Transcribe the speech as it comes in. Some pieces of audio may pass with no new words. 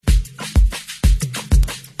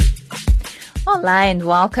Hola and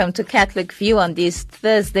welcome to Catholic View on this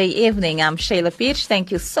Thursday evening. I'm Sheila Peach. Thank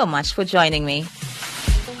you so much for joining me.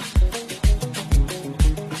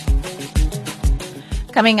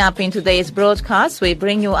 Coming up in today's broadcast, we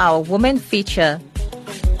bring you our Woman feature.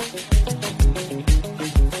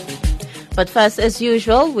 But first, as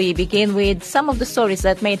usual, we begin with some of the stories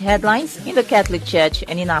that made headlines in the Catholic Church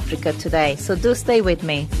and in Africa today. So do stay with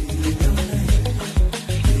me.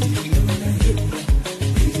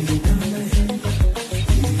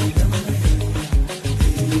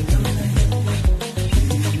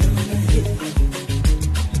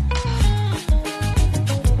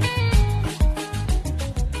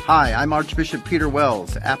 Hi, I'm Archbishop Peter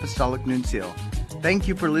Wells, Apostolic Nuncio. Thank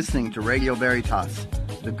you for listening to Radio Veritas,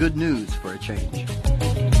 the good news for a change.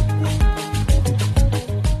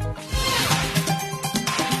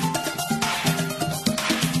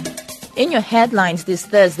 In your headlines this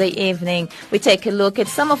Thursday evening, we take a look at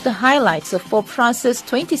some of the highlights of Pope Francis'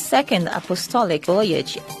 22nd Apostolic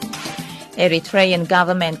Voyage. Eritrean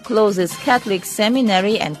government closes Catholic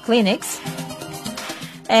seminary and clinics.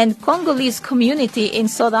 And Congolese community in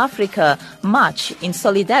South Africa march in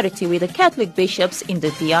solidarity with the Catholic bishops in the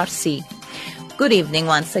DRC. Good evening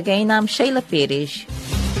once again, I'm Sheila Pires.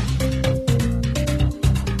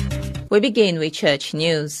 We begin with church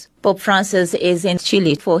news. Pope Francis is in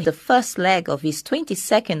Chile for the first leg of his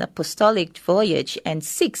 22nd Apostolic Voyage and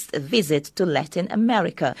 6th visit to Latin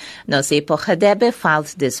America. Nosipo Khadebe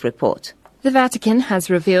filed this report. The Vatican has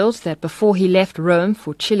revealed that before he left Rome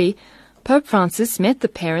for Chile, Pope Francis met the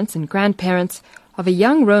parents and grandparents of a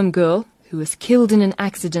young Rome girl who was killed in an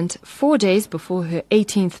accident 4 days before her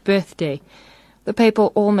 18th birthday. The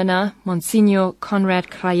papal almoner, Monsignor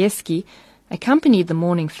Konrad Krajewski, accompanied the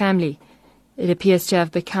mourning family. It appears to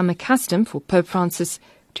have become a custom for Pope Francis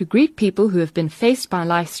to greet people who have been faced by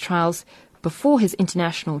life's trials before his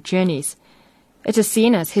international journeys. It is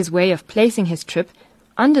seen as his way of placing his trip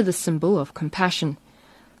under the symbol of compassion.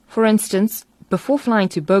 For instance, before flying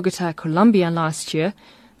to Bogota, Colombia last year,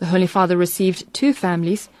 the Holy Father received 2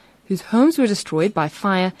 families whose homes were destroyed by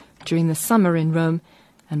fire during the summer in Rome,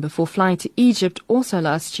 and before flying to Egypt also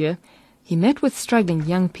last year, he met with struggling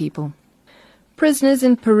young people. Prisoners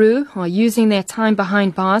in Peru are using their time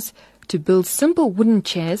behind bars to build simple wooden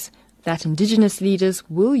chairs that indigenous leaders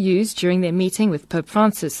will use during their meeting with Pope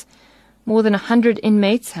Francis. More than 100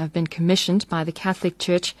 inmates have been commissioned by the Catholic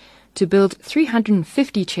Church to build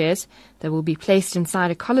 350 chairs that will be placed inside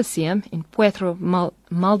a coliseum in Puerto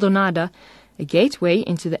Maldonado, a gateway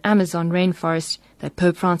into the Amazon rainforest that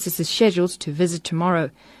Pope Francis is scheduled to visit tomorrow.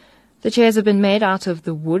 The chairs have been made out of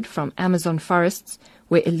the wood from Amazon forests,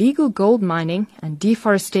 where illegal gold mining and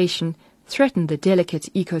deforestation threaten the delicate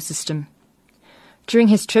ecosystem. During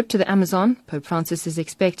his trip to the Amazon, Pope Francis is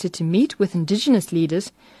expected to meet with indigenous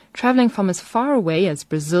leaders traveling from as far away as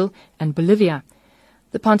Brazil and Bolivia.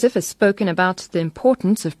 The pontiff has spoken about the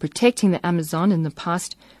importance of protecting the Amazon in the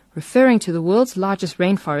past, referring to the world's largest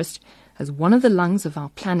rainforest as one of the lungs of our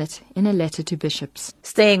planet in a letter to bishops.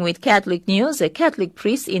 Staying with Catholic news, a Catholic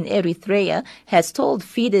priest in Eritrea has told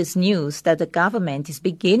Fides News that the government is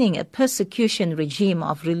beginning a persecution regime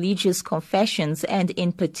of religious confessions and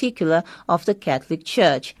in particular of the Catholic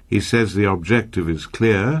Church. He says the objective is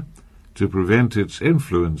clear: to prevent its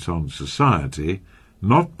influence on society,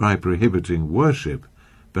 not by prohibiting worship,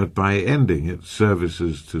 but by ending its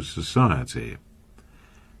services to society.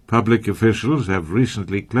 Public officials have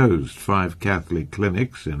recently closed 5 Catholic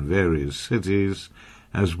clinics in various cities,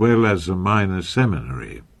 as well as a minor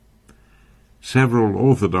seminary. Several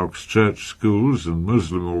Orthodox church schools and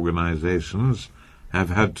Muslim organizations have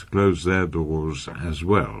had to close their doors as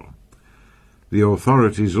well. The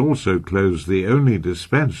authorities also closed the only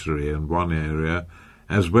dispensary in one area,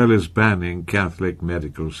 as well as banning Catholic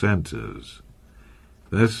medical centers.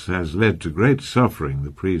 This has led to great suffering,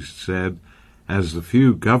 the priest said, as the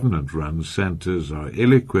few government-run centers are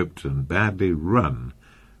ill-equipped and badly run,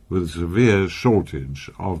 with a severe shortage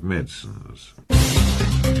of medicines.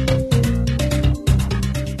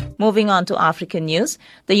 Moving on to African news,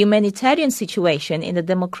 the humanitarian situation in the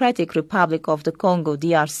Democratic Republic of the Congo,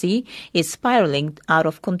 DRC, is spiraling out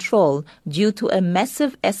of control due to a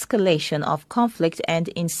massive escalation of conflict and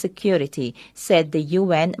insecurity, said the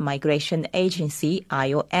UN Migration Agency,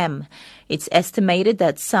 IOM. It's estimated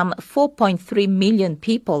that some 4.3 million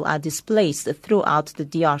people are displaced throughout the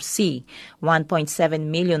DRC, 1.7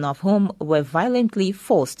 million of whom were violently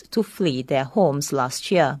forced to flee their homes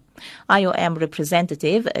last year. IOM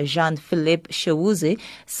representative Jean-Philippe Chewuzi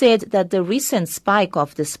said that the recent spike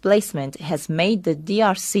of displacement has made the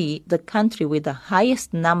DRC the country with the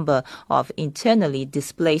highest number of internally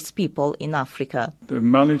displaced people in Africa. The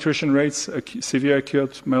malnutrition rates, severe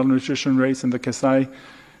acute malnutrition rates in the Kasai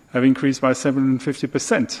have increased by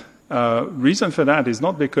 750%. Reason for that is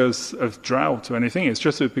not because of drought or anything, it's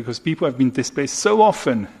just because people have been displaced so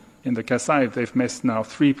often in the Kasai. They've missed now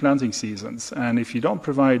 3 planting seasons. And if you don't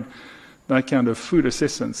provide that kind of food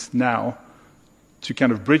assistance now to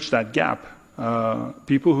kind of bridge that gap,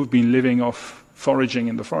 people who've been living off foraging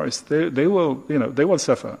in the forest, they will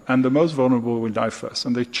suffer. And the most vulnerable will die first,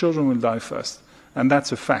 and the children will die first. And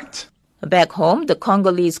that's a fact. Back home, the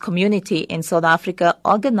Congolese community in South Africa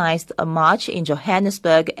organized a march in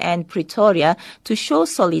Johannesburg and Pretoria to show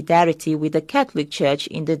solidarity with the Catholic Church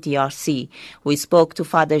in the DRC. We spoke to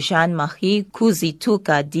Father Jean-Marie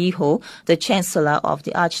Kuzituka Diho, the Chancellor of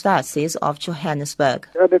the Archdiocese of Johannesburg.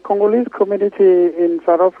 The Congolese community in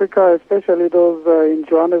South Africa, especially those in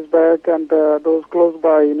Johannesburg and those close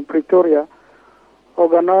by in Pretoria,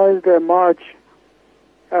 organized a march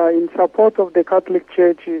in support of the Catholic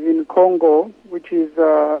Church in Congo, which is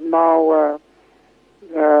now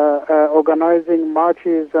organizing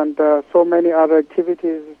marches and so many other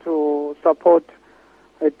activities to support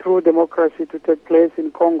a true democracy to take place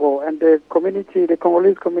in Congo. And the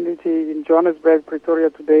Congolese community in Johannesburg, Pretoria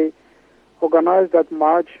today, organized that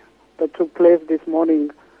march that took place this morning.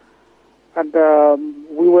 And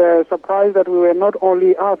we were surprised that we were not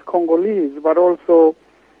only us Congolese, but also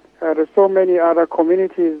there are so many other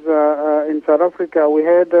communities in South Africa. We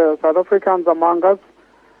had South Africans among us.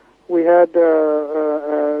 We had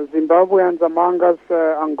Zimbabweans among us,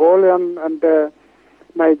 Angolan and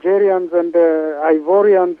Nigerians and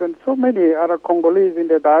Ivorians and so many other Congolese in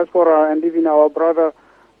the diaspora, and even our brother,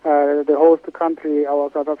 the host country,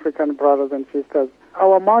 our South African brothers and sisters.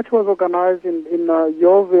 Our march was organized in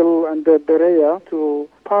Yeoville and Berea to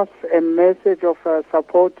pass a message of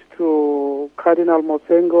support to Cardinal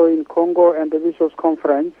Mosengo in Congo and the Bishops'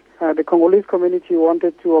 Conference. The Congolese community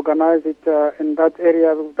wanted to organize it in that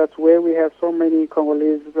area. That's where we have so many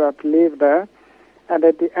Congolese that live there. And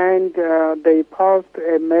at the end, they passed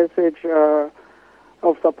a message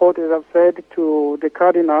of support, as I've said, to the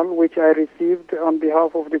Cardinal, which I received on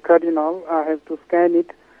behalf of the Cardinal. I have to scan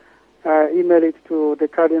it, email it to the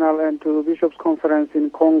Cardinal and to the Bishops' Conference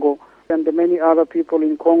in Congo, and the many other people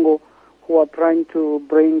in Congo who are trying to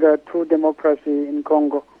bring true democracy in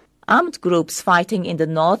Congo. Armed groups fighting in the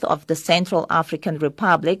north of the Central African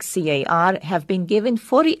Republic, CAR, have been given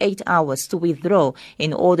 48 hours to withdraw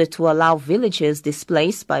in order to allow villagers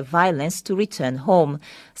displaced by violence to return home.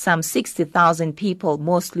 Some 60,000 people,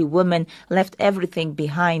 mostly women, left everything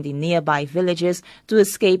behind in nearby villages to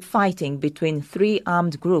escape fighting between 3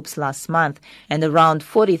 armed groups last month, and around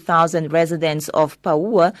 40,000 residents of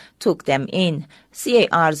Paua took them in.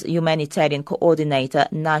 CAR's humanitarian coordinator,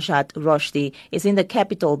 Najat Roshdi, is in the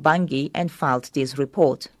capital, Bangui, and filed this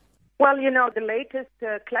report. Well, the latest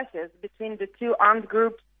clashes between the 2 armed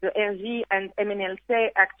groups, the RG and MNLC,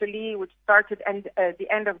 actually, which started at the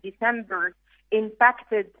end of December,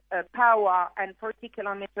 impacted Paua and 40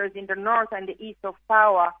 kilometers in the north and the east of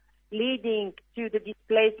Paua, leading to the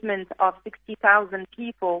displacement of 60,000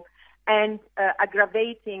 people and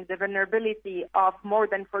aggravating the vulnerability of more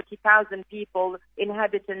than 40,000 people,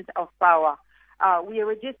 inhabitants of Paua. We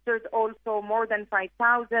registered also more than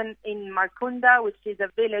 5,000 in Markunda, which is a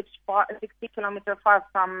village 60 kilometers far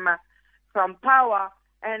from Paua,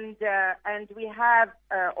 and we have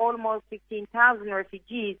almost 15,000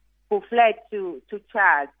 refugees who fled to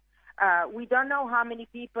Chad. We don't know how many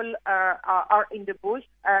people are in the bush,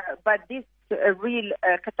 but this is a real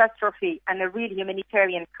catastrophe and a real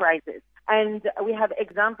humanitarian crisis. And we have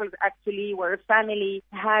examples actually where a family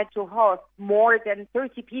had to host more than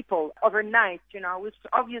 30 people overnight, which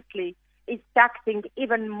obviously is taxing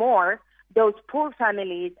even more those poor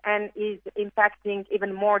families and is impacting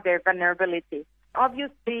even more their vulnerability.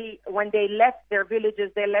 Obviously, when they left their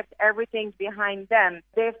villages, they left everything behind them.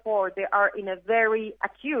 Therefore, they are in a very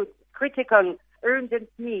acute, critical, urgent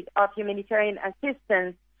need of humanitarian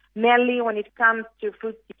assistance, mainly when it comes to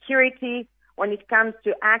food security, when it comes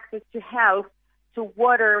to access to health, to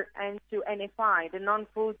water, and to NFI, the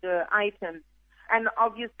non-food items. And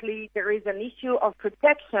obviously, there is an issue of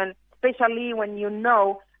protection, especially when you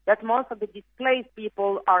know that most of the displaced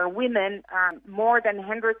people are women, more than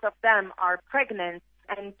hundreds of them are pregnant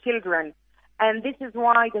and children. And this is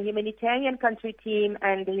why the humanitarian country team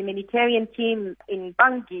and the humanitarian team in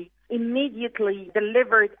Bangui immediately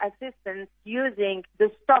delivered assistance using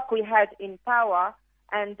the stock we had in Paua,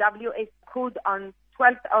 and WS could on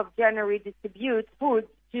 12th of January, distribute food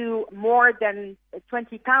to more than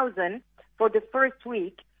 20,000 for the first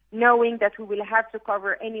week, knowing that we will have to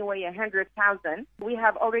cover anyway 100,000. We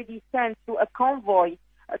have already sent to a convoy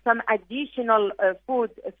some additional food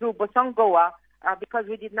through Bosongoa because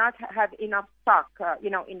we did not have enough stock,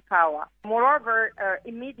 in Kawa. Moreover,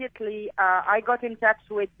 immediately I got in touch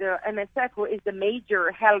with the MSF, who is the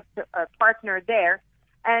major health partner there,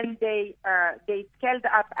 and they scaled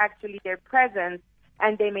up actually their presence,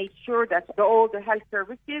 and they made sure that all the health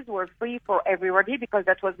services were free for everybody, because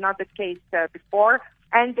that was not the case before.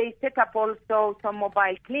 And they set up also some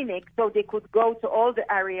mobile clinics so they could go to all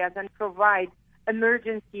the areas and provide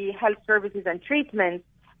emergency health services and treatments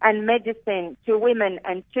and medicine to women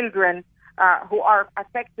and children who are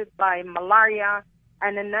affected by malaria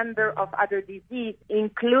and a number of other diseases,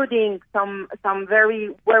 including some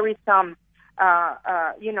very worrisome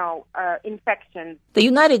infections. The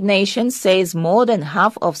United Nations says more than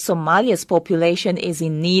half of Somalia's population is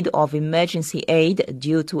in need of emergency aid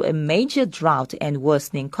due to a major drought and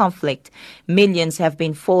worsening conflict. Millions have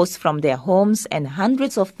been forced from their homes and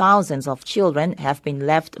hundreds of thousands of children have been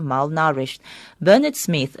left malnourished. Bernard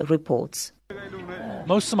Smith reports.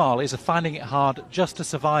 Most Somalis are finding it hard just to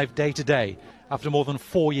survive day to day after more than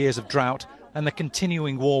 4 years of drought and the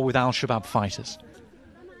continuing war with al-Shabaab fighters.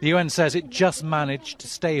 The UN says it just managed to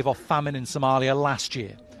stave off famine in Somalia last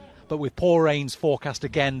year. But with poor rains forecast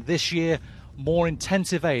again this year, more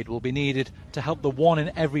intensive aid will be needed to help the 1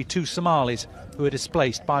 in every 2 Somalis who are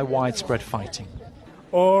displaced by widespread fighting.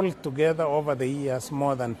 All together over the years,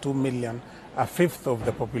 more than 2 million, a fifth of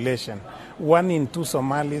the population. 1 in 2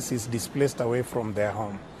 Somalis is displaced away from their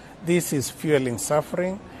home. This is fueling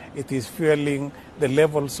suffering. It is fueling the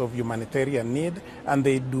levels of humanitarian need, and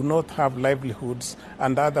they do not have livelihoods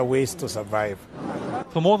and other ways to survive.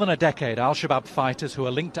 For more than a decade, al-Shabaab fighters who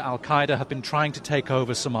are linked to al-Qaeda have been trying to take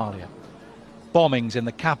over Somalia. Bombings in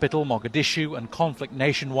the capital, Mogadishu, and conflict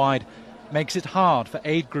nationwide makes it hard for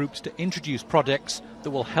aid groups to introduce projects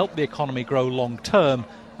that will help the economy grow long-term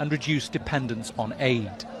and reduce dependence on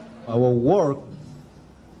aid. Our work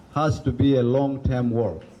has to be a long-term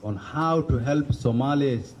work on how to help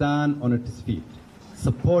Somalia stand on its feet,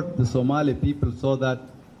 support the Somali people so that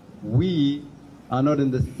we are not in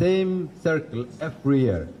the same circle every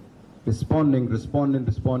year, responding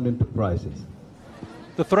to crisis.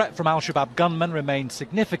 The threat from al-Shabaab gunmen remains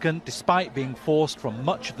significant despite being forced from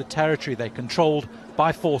much of the territory they controlled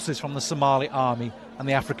by forces from the Somali army and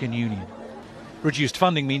the African Union. Reduced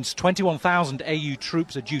funding means 21,000 AU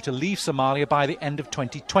troops are due to leave Somalia by the end of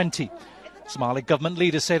 2020. Somali government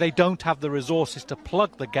leaders say they don't have the resources to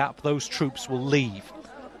plug the gap those troops will leave.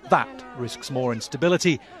 That risks more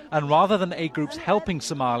instability, and rather than aid groups helping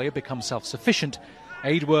Somalia become self-sufficient,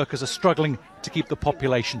 aid workers are struggling to keep the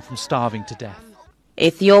population from starving to death.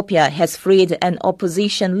 Ethiopia has freed an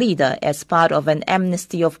opposition leader as part of an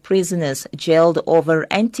amnesty of prisoners jailed over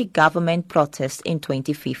anti-government protests in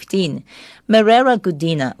 2015. Merera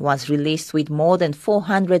Gudina was released with more than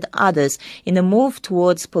 400 others in a move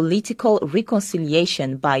towards political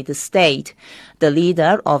reconciliation by the state. The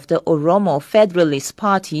leader of the Oromo Federalist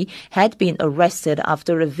Party had been arrested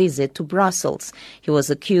after a visit to Brussels. He was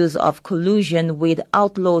accused of collusion with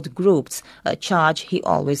outlawed groups, a charge he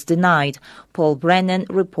always denied. Paul Brennan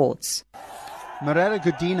reports. Merera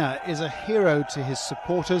Gudina is a hero to his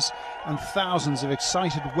supporters, and thousands of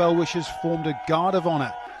excited well-wishers formed a guard of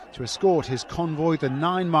honour to escort his convoy the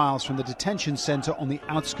 9 miles from the detention centre on the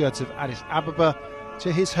outskirts of Addis Ababa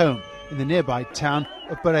to his home in the nearby town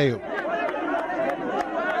of Bareau.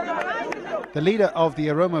 The leader of the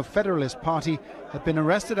Oromo Federalist Party had been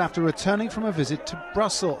arrested after returning from a visit to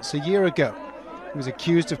Brussels a year ago. He was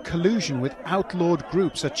accused of collusion with outlawed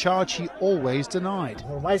groups, a charge he always denied.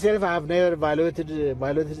 For myself, I have never violated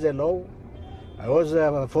the law. I was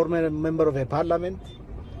a former member of a parliament.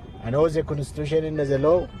 I know the constitution and the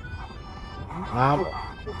law. I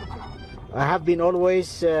have been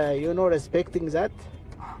always, respecting that.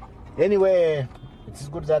 Anyway, it's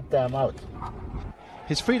good that I'm out.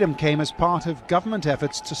 His freedom came as part of government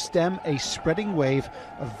efforts to stem a spreading wave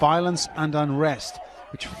of violence and unrest,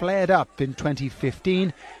 which flared up in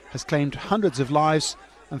 2015, has claimed hundreds of lives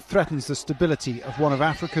and threatens the stability of one of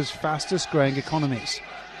Africa's fastest-growing economies.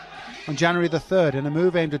 On January the 3rd, in a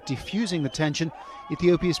move aimed at defusing the tension,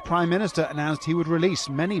 Ethiopia's Prime Minister announced he would release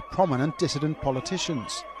many prominent dissident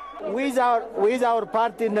politicians. With our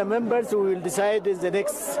party and the members, we will decide in the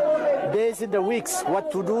next days and the weeks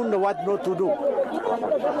what to do and what not to do.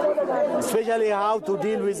 Especially how to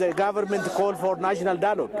deal with the government call for national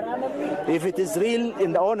dialogue. If it is real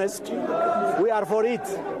and honest, we are for it.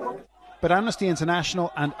 But Amnesty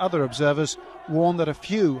International and other observers warn that a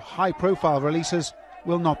few high-profile releases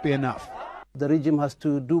will not be enough. The regime has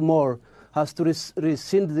to do more, has to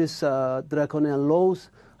rescind these draconian laws,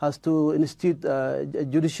 has to institute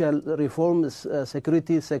judicial reform,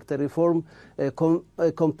 security sector reform, a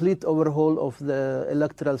complete overhaul of the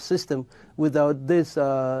electoral system. Without this,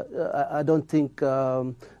 I don't think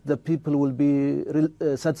the people will be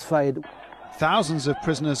satisfied. Thousands of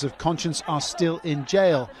prisoners of conscience are still in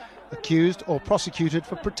jail, accused or prosecuted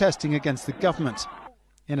for protesting against the government.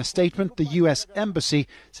 In a statement, the US Embassy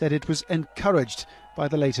said it was encouraged by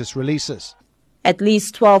the latest releases. At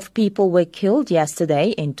least 12 people were killed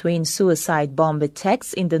yesterday in twin suicide bomb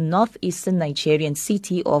attacks in the northeastern Nigerian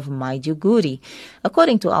city of Maiduguri.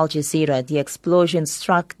 According to Al Jazeera, the explosion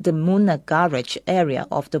struck the Muna Garage area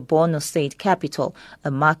of the Borno state capital, a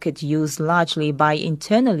market used largely by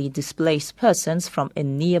internally displaced persons from a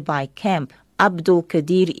nearby camp. Abdul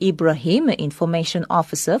Qadir Ibrahim, information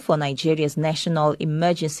officer for Nigeria's National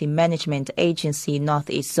Emergency Management Agency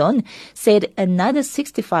Northeast Zone, said another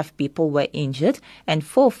 65 people were injured and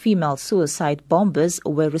 4 female suicide bombers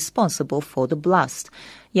were responsible for the blast.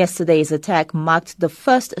 Yesterday's attack marked the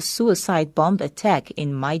first suicide bomb attack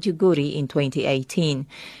in Maiduguri in 2018.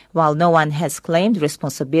 While no one has claimed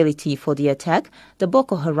responsibility for the attack, the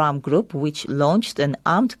Boko Haram group, which launched an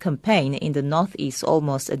armed campaign in the northeast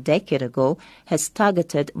almost a decade ago, has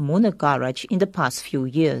targeted Muna Garage in the past few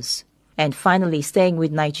years. And finally, staying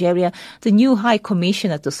with Nigeria, the new High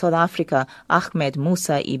Commissioner to South Africa, Ahmed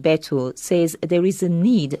Musa Ibetu, says there is a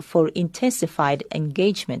need for intensified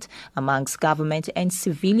engagement amongst government and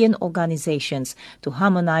civilian organizations to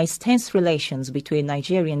harmonize tense relations between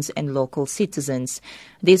Nigerians and local citizens.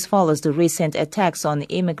 This follows the recent attacks on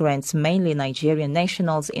immigrants, mainly Nigerian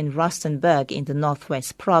nationals, in Rustenburg in the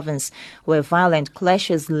northwest province, where violent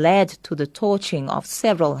clashes led to the torching of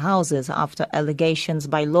several houses after allegations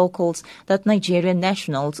by locals that Nigerian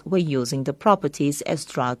nationals were using the properties as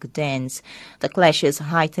drug dens. The clashes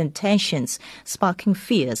heightened tensions, sparking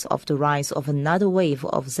fears of the rise of another wave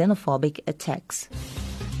of xenophobic attacks.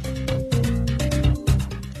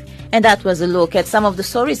 And that was a look at some of the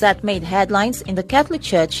stories that made headlines in the Catholic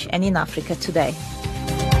Church and in Africa today.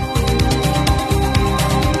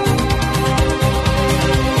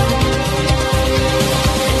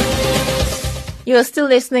 You are still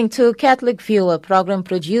listening to Catholic View, a program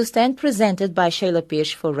produced and presented by Sheila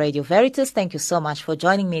Pierce for Radio Veritas. Thank you so much for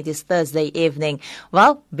joining me this Thursday evening.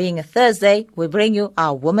 Well, being a Thursday, we bring you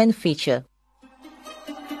our Woman Feature.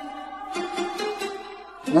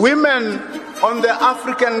 Women on the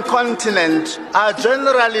African continent are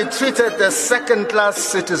generally treated as second-class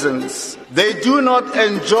citizens. They do not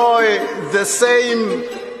enjoy the same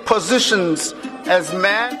positions as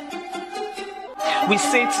men. We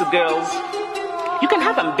say to girls, you can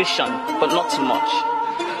have ambition, but not too much.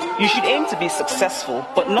 You should aim to be successful,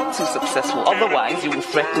 but not too successful. Otherwise, you will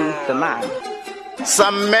threaten the man.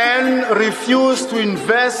 Some men refuse to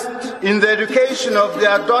invest in the education of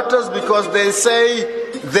their daughters because they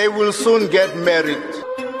say they will soon get married.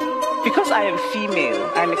 Because I am female,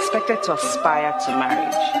 I am expected to aspire to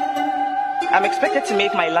marriage. I'm expected to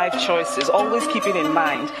make my life choices, always keeping in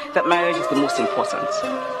mind that marriage is the most important.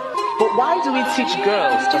 But why do we teach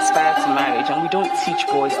girls to aspire to marriage and we don't teach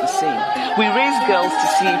boys the same? We raise girls to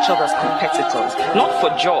see each other as competitors, not for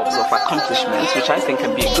jobs or for accomplishments, which I think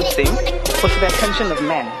can be a good thing, but for the attention of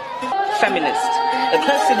men. Feminist, a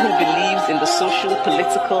person who believes in the social,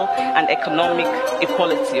 political, and economic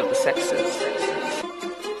equality of the sexes.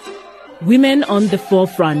 Women on the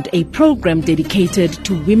Forefront, a program dedicated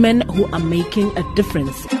to women who are making a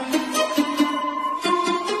difference.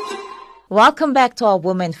 Welcome back to our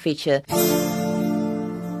Woman Feature.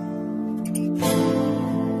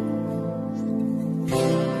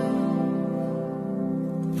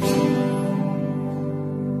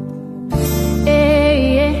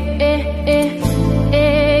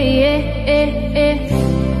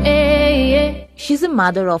 She's a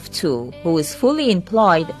mother of 2 who is fully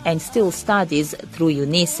employed and still studies through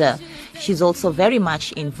UNISA. She's also very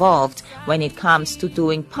much involved when it comes to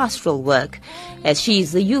doing pastoral work. As she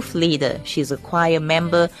is a youth leader, she's a choir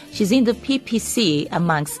member, she's in the PPC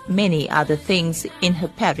amongst many other things in her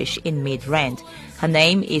parish in Midrand. Her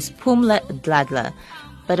name is Pumla Dladla.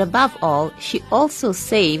 But above all, she also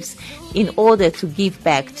saves in order to give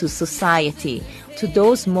back to society, to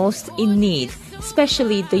those most in need,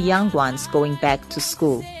 especially the young ones going back to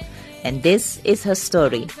school. And this is her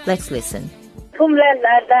story. Let's listen. Pumla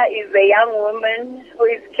Dladla is a young woman who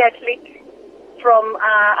is Catholic from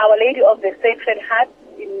Our Lady of the Sacred Heart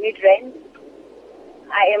in Midrand.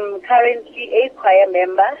 I am currently a choir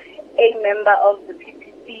member, a member of the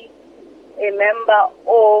PPC, a member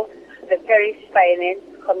of the Parish Finance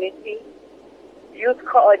Committee, youth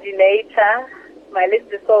coordinator, my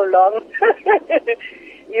list is so long,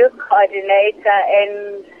 youth coordinator,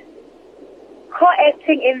 and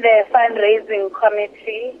co-acting in the fundraising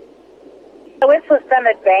committee. I work for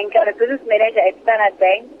Standard Bank. I'm a business manager at Standard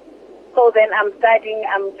Bank. So then I'm doing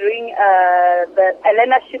a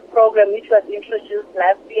learnership program which was introduced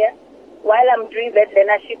last year. While I'm doing that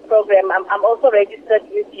learnership program, I'm also registered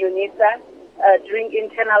with UNISA, doing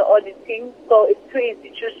internal auditing. So it's 2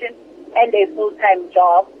 institutions and a full-time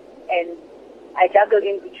job, and I juggle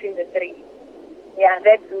in between the 3. Yeah,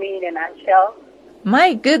 that's me in a nutshell.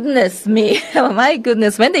 My goodness me. My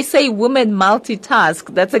goodness. When they say women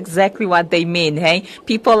multitask, that's exactly what they mean, hey?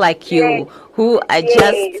 People like you who are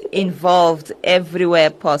just involved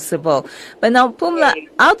everywhere possible. But now, Phumla,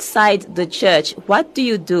 outside the church, what do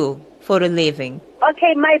you do for a living?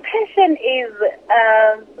 Okay, my passion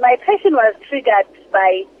was triggered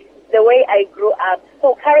by the way I grew up.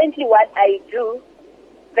 So currently what I do,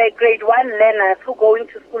 the grade 1 learners who go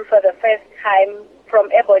into school for the first time from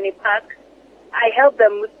Ebony Park, I help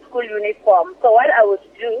them with school uniform. So what I would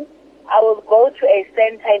do, I will go to a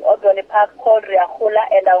center in Ebony Park called Riakhula,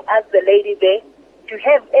 and I'll ask the lady there, do you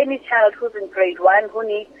have any child who's in grade 1 who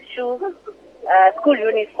needs shoes, school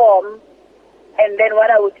uniform? And then what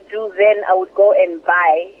I would do then, I would go and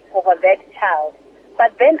buy for that child.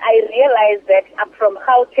 But then I realized that I'm from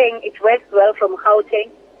Gauteng, it works well from Gauteng,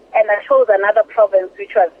 and I chose another province,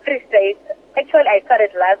 which was Free State. Actually, I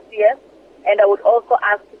started last year, and I would also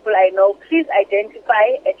ask people I know, please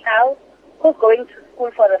identify a child who's going to school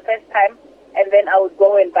for the first time, and then I would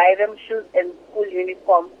go and buy them shoes and school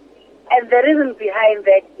uniform. And the reason behind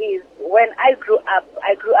that is when I grew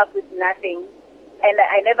up with nothing, and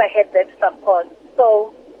I never had that support.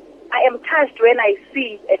 So I am touched when I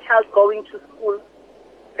see a child going to school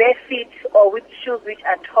bare feet or with shoes which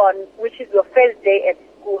are torn, which is your first day at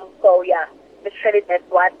school. So yeah, literally that's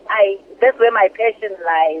where my passion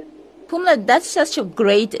lies. Phumla, that's such a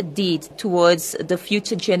great deed towards the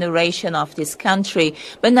future generation of this country.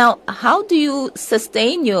 But now, how do you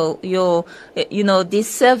sustain your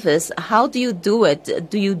this service? How do you do it?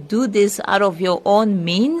 Do you do this out of your own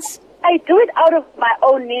means? I do it out of my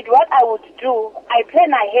own need. What I would do, I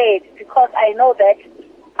plan ahead because I know that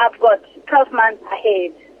I've got 12 months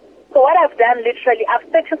ahead. So what I've done, literally, I've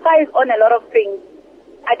sacrificed on a lot of things.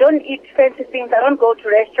 I don't eat fancy things. I don't go to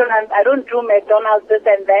restaurants. I don't do McDonald's, this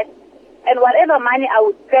and that. And whatever money I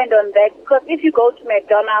would spend on that, because if you go to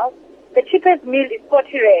McDonald's, the cheapest meal is 40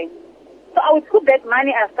 rand. So I would put that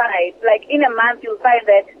money aside. Like in a month, you'll find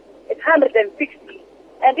that it's 160.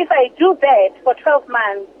 And if I do that for 12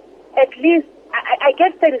 months, at least I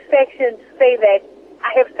get satisfaction to say that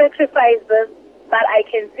I have sacrificed this, but I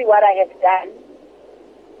can see what I have done.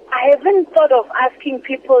 I haven't thought of asking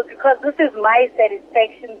people because this is my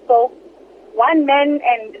satisfaction. So one man,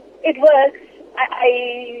 and it works.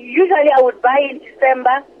 I would buy in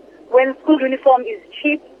December when school uniform is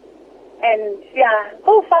cheap, and yeah,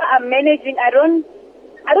 so far I'm managing. I don't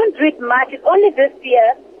do it much. It's only this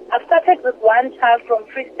year I've started with one child from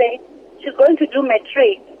Free State. She's going to do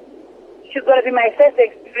matric. She's going to be my first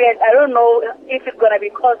experience. I don't know if it's going to be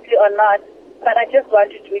costly or not, but I just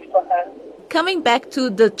want to do it for her. Coming back to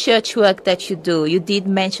the church work that you do, you did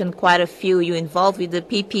mention quite a few. You're involved with the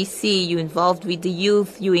PPC, you're involved with the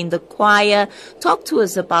youth, you're in the choir. Talk to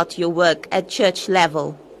us about your work at church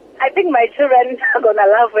level. I think my children are going to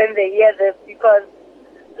laugh when they hear this because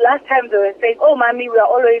last time they were saying, oh, Mommy, we are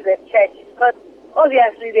always at church. But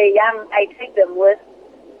obviously they're young, I take them with.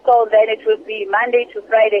 So then it will be Monday to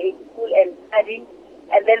Friday in school and studying.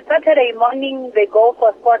 And then Saturday morning, they go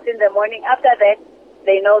for sports in the morning. After that,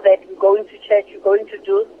 they know that we're going to church, we're going to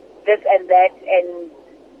do this and that. And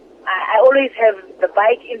I always have the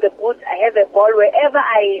bike in the boot. I have a ball. Wherever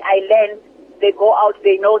I land, they go out.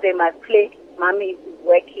 They know they must play. Mommy is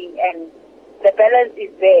working. And the balance is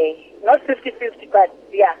there. Not 50-50, but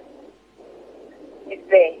yeah, it's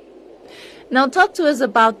there. Now talk to us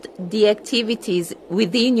about the activities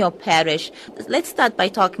within your parish. Let's start by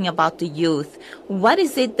talking about the youth. What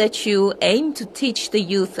is it that you aim to teach the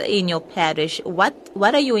youth in your parish? What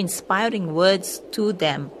are your inspiring words to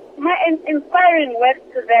them? My inspiring words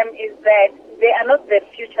to them is that they are not the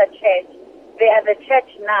future church. They are the church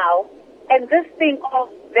now. And this thing of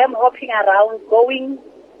them hopping around, going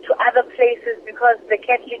to other places because the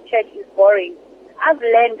Catholic Church is boring. I've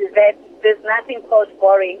learned that there's nothing called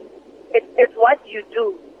boring. It's what you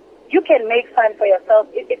do. You can make fun for yourself.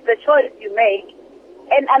 It's the choice you make.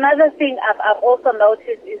 And another thing I've also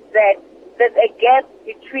noticed is that there's a gap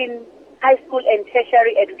between high school and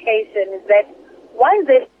tertiary education, is that Once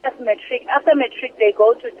they pass matric, after matric they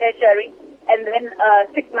go to tertiary, and then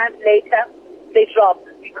 6 months later they drop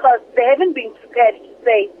because they haven't been prepared to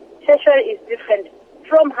say tertiary is different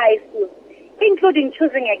from high school, including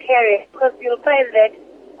choosing a career, because you'll find that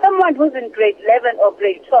someone who's in grade 11 or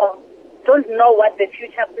grade 12 don't know what the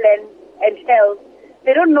future plan entails.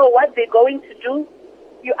 They don't know what they're going to do.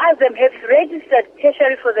 You ask them, have you registered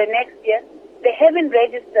tertiary for the next year? They haven't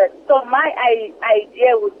registered. So my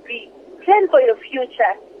idea would be, plan for your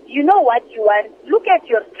future. You know what you want. Look at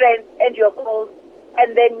your strengths and your goals,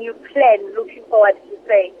 and then you plan looking forward to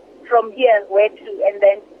say, from here, where to, and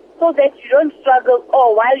then, so that you don't struggle,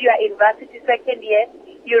 or while you are in varsity second year,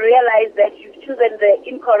 you realize that you've chosen the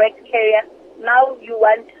incorrect career. Now you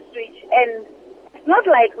want to switch. And it's not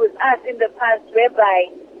like with us in the past, whereby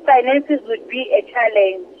finances would be a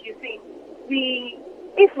challenge. You see,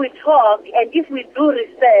 if we talk and if we do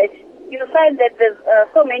research, you'll find that there's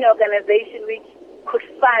so many organizations which could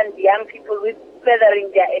fund young people with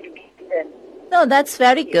furthering their education. No, that's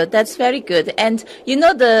very good. That's very good. And you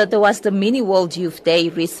know, there was the Mini World Youth Day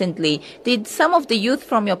recently. Did some of the youth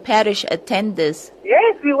from your parish attend this?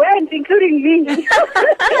 Yes, we went, including me.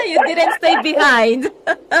 You didn't stay behind.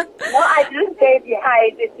 No, I didn't stay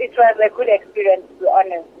behind. It was a good experience, to be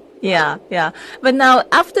honest. Yeah. But now,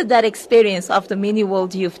 after that experience of the Mini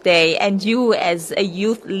World Youth Day, and you as a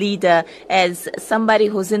youth leader, as somebody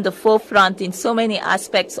who's in the forefront in so many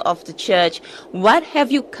aspects of the church, what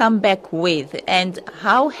have you come back with, and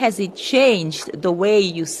how has it changed the way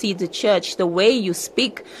you see the church, the way you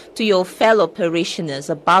speak to your fellow parishioners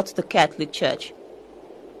about the Catholic Church?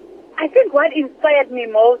 I think what inspired me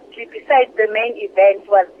mostly, besides the main event,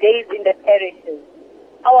 was days in the parishes.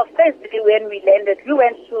 Our first day when we landed, we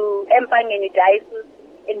went to Empangeni Diocese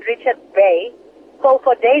in Richards Bay. So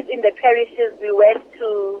for days in the parishes, we went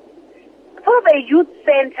to the youth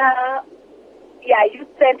center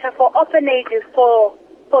for orphanages, for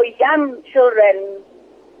young children.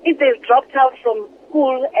 If they've dropped out from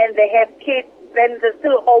school and they have kids, then there's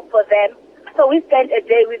still hope for them. So we spent a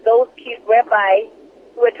day with those kids whereby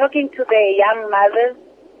we were talking to their young mothers.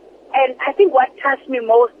 And I think what touched me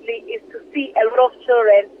mostly is to see a lot of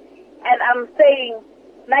children, and I'm saying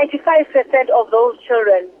 95% of those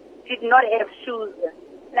children did not have shoes.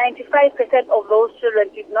 95% of those children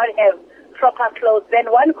did not have proper clothes. Then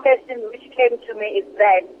one question which came to me is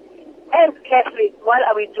that, as Catholics, what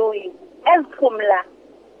are we doing? As Pumla,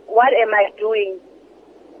 what am I doing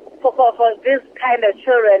for this kind of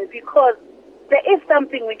children? Because there is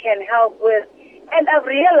something we can help with. And I've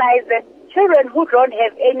realized that children who don't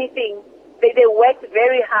have anything, they work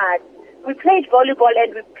very hard. We played volleyball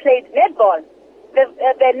and we played netball.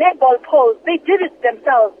 The netball post, they did it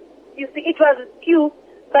themselves. You see, it was few,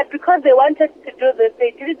 but because they wanted to do this,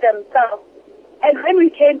 they did it themselves. And when we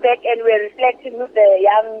came back and we were reflecting with the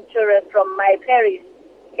young children from my parish,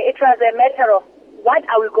 it was a matter of what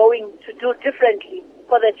are we going to do differently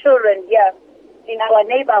for the children here in our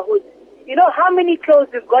neighborhood. You know how many clothes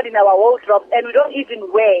we've got in our wardrobes and we don't even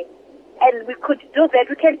wear. And we could do that.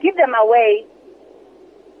 We can give them away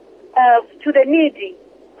to the needy.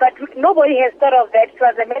 But nobody has thought of that. It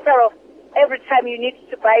was a matter of every time you need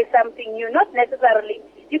to buy something new, not necessarily.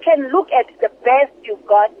 You can look at the best you've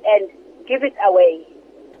got and give it away.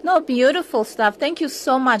 No, beautiful stuff. Thank you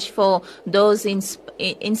so much for those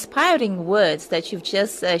inspiring words that you've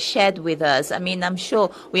just shared with us. I mean, I'm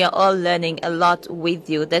sure we are all learning a lot with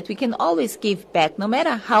you, that we can always give back, no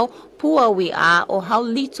matter how poor we are or how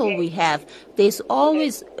little we have. There's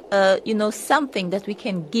always something that we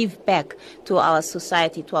can give back to our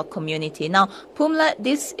society, to our community. Now, Pumla,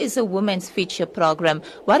 this is a women's feature program.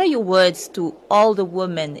 What are your words to all the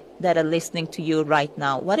women that are listening to you right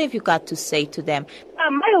now? What have you got to say to them?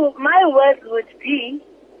 My words would be,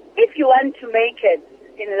 if you want to make it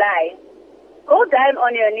in life, go down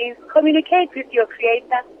on your knees, communicate with your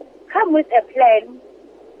Creator, come with a plan,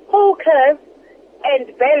 focus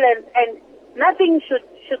and balance, and nothing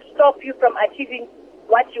should stop you from achieving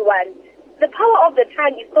what you want. The power of the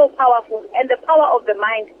tongue is so powerful, and the power of the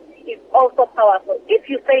mind is also powerful. If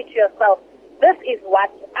you say to yourself, this is what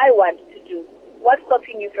I want to do, what's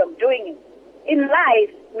stopping you from doing it? In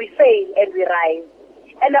life, we fail and we rise.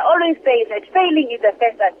 And I always say that failing is the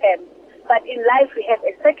first attempt, but in life we have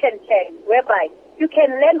a second chance, whereby you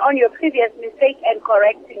can learn on your previous mistake and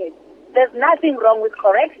correcting it. There's nothing wrong with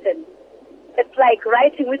correction. It's like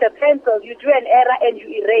writing with a pencil. You do an error and you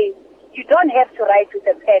erase. You don't have to write with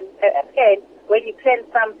a pen when you plan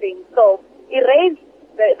something. So erase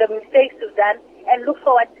the mistakes you've done and look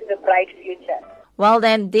forward to the bright future. Well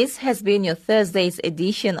then, this has been your Thursday's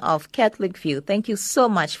edition of Catholic View. Thank you so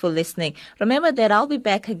much for listening. Remember that I'll be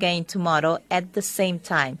back again tomorrow at the same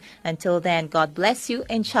time. Until then, God bless you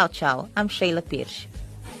and ciao ciao. I'm Shayla Pirsch.